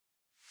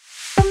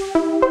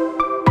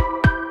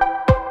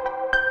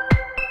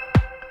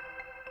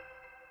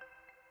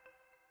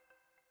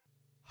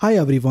Hi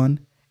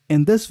everyone,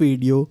 in this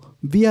video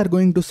we are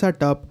going to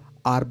set up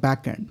our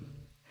backend.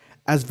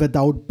 As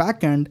without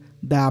backend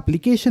the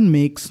application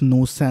makes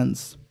no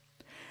sense.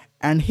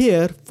 And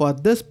here for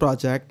this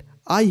project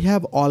I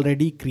have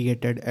already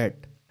created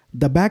it.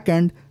 The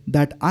backend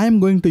that I am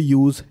going to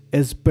use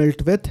is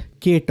built with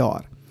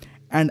kTor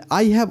and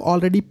I have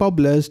already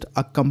published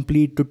a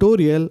complete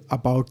tutorial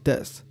about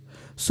this.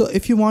 So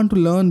if you want to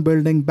learn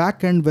building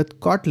backend with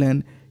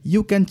Kotlin,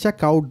 you can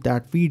check out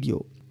that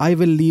video. I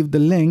will leave the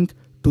link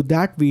to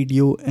that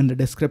video in the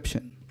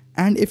description.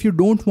 And if you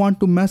don't want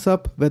to mess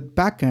up with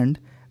backend,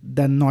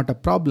 then not a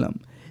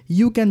problem.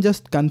 You can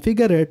just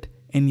configure it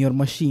in your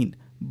machine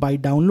by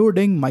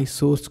downloading my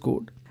source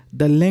code.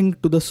 The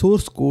link to the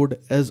source code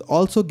is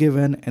also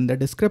given in the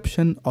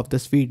description of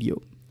this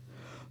video.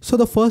 So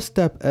the first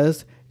step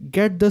is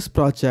get this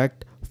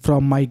project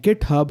from my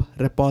GitHub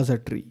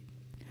repository.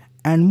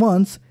 And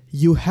once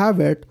you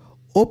have it,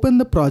 open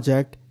the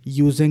project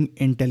using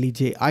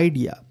IntelliJ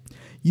IDEA.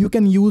 You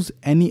can use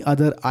any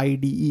other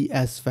IDE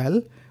as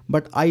well,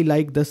 but I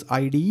like this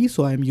IDE,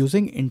 so I'm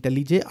using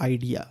IntelliJ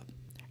IDEA.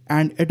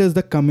 And it is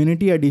the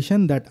community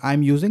edition that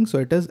I'm using, so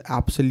it is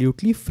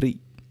absolutely free.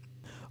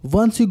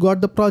 Once you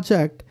got the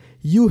project,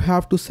 you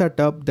have to set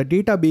up the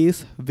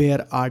database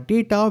where our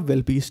data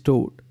will be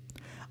stored.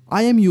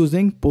 I am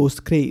using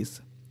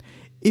Postgres.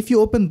 If you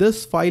open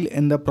this file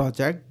in the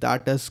project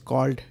that is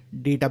called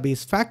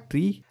Database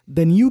Factory,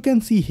 then you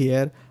can see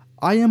here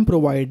I am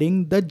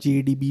providing the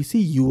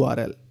JDBC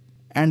URL.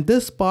 And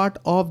this part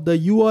of the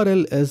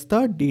URL is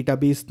the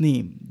database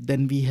name.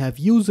 Then we have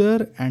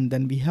user and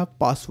then we have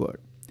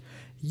password.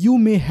 You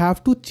may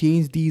have to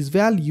change these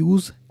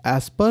values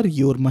as per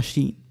your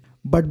machine.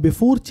 But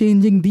before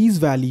changing these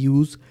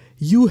values,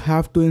 you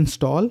have to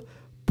install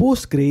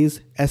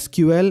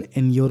PostgreSQL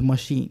in your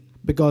machine.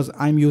 Because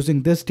I'm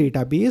using this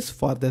database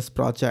for this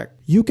project.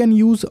 You can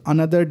use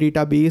another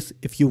database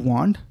if you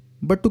want,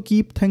 but to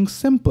keep things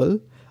simple,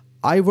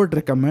 I would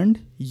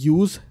recommend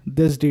use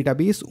this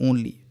database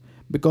only.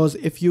 Because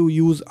if you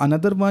use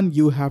another one,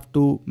 you have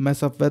to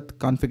mess up with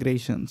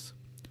configurations.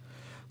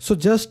 So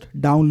just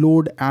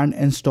download and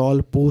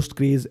install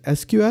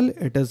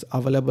PostgreSQL. It is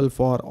available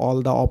for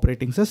all the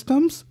operating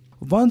systems.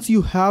 Once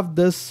you have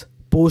this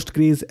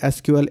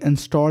PostgreSQL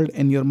installed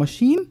in your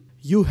machine,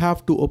 you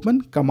have to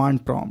open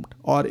command prompt,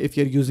 or if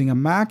you're using a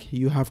Mac,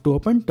 you have to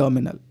open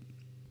terminal.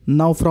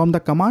 Now from the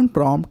command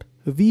prompt,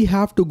 we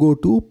have to go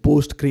to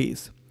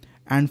Postgres.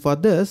 And for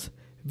this,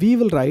 we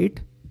will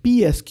write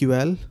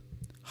psql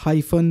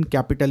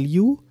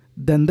 -U,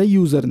 then the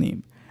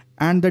username.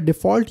 And the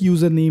default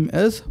username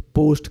is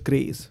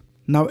Postgres.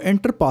 Now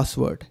enter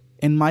password.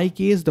 In my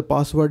case, the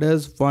password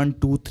is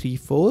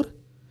 1234.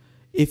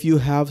 If you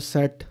have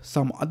set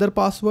some other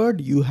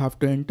password, you have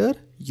to enter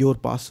your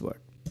password.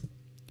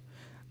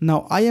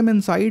 Now I am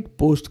inside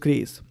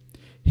Postgres.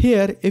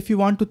 Here, if you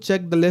want to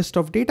check the list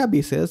of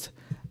databases,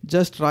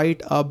 just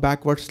write a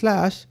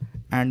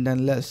 / and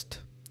then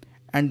list.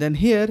 And then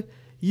here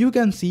you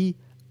can see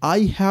I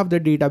have the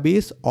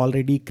database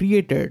already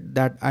created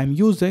that I'm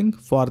using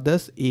for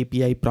this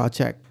API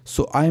project.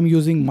 So I am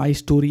using my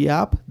story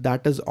app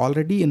that is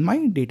already in my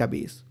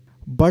database.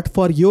 But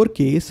for your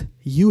case,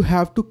 you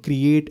have to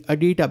create a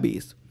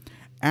database.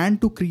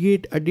 And to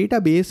create a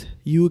database,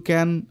 you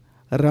can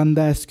run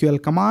the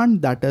SQL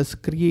command that is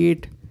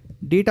create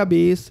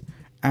database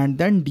and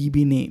then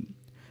DB name.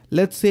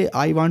 Let's say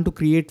I want to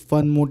create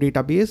one more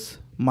database,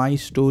 my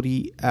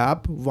story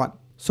app 1.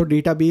 So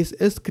database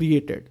is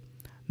created.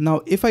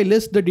 Now if I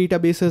list the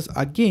databases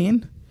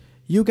again,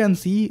 you can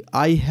see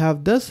I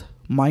have this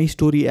my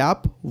story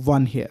app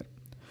 1 here.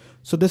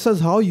 So this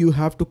is how you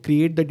have to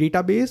create the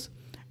database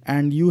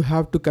and you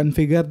have to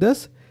configure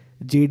this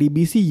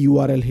JDBC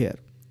URL here.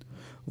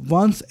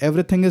 Once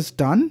everything is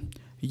done,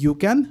 you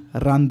can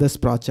run this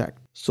project.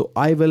 So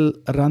I will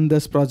run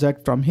this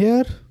project from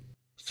here.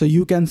 So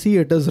you can see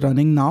it is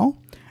running now.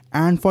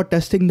 And for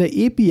testing the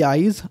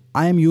APIs,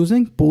 I am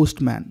using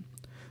Postman.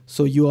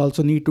 So you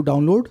also need to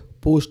download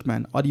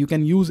Postman, or you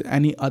can use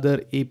any other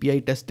API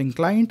testing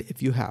client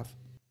if you have.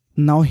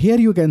 Now here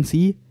you can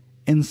see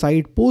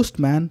inside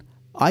Postman,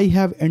 I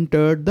have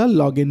entered the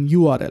login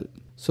URL.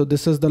 So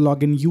this is the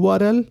login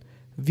URL.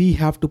 We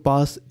have to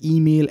pass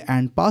email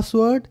and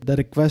password. The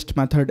request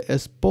method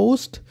is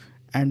post.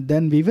 And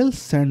then we will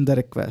send the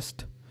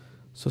request.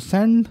 So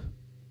send,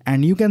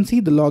 and you can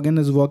see the login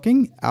is working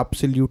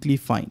absolutely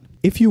fine.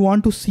 If you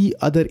want to see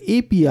other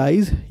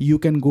APIs, you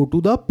can go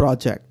to the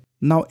project.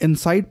 Now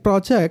inside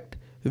project,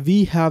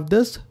 we have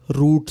this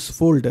roots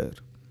folder.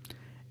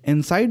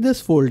 Inside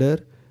this folder,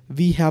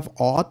 we have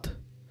auth,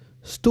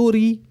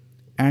 story,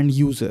 and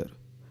user.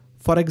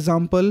 For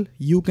example,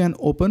 you can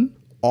open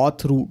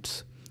auth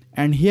roots.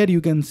 And here you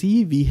can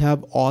see we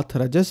have auth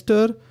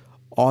register,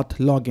 auth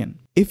login.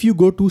 If you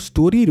go to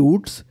story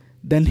roots,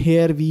 then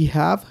here we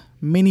have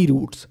many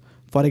roots.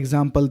 For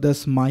example,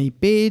 this my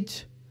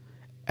page,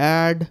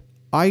 add,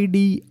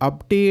 ID,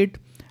 update,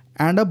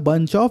 and a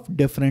bunch of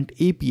different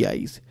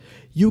APIs.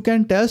 You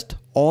can test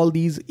all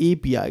these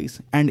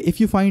APIs, and if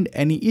you find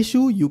any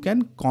issue, you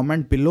can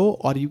comment below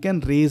or you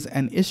can raise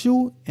an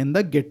issue in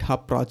the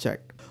GitHub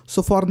project.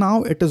 So for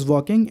now it is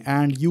working,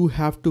 and you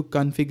have to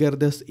configure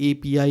this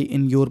API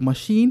in your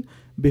machine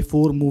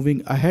before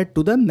moving ahead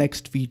to the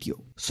next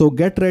video. So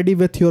get ready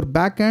with your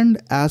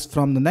backend, as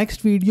from the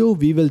next video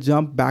we will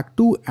jump back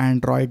to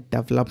Android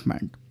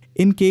development.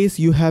 In case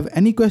you have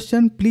any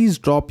question, please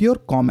drop your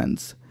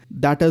comments.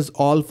 That is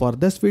all for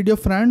this video,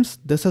 friends.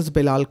 This is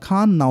Bilal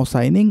Khan now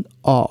signing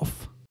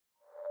off.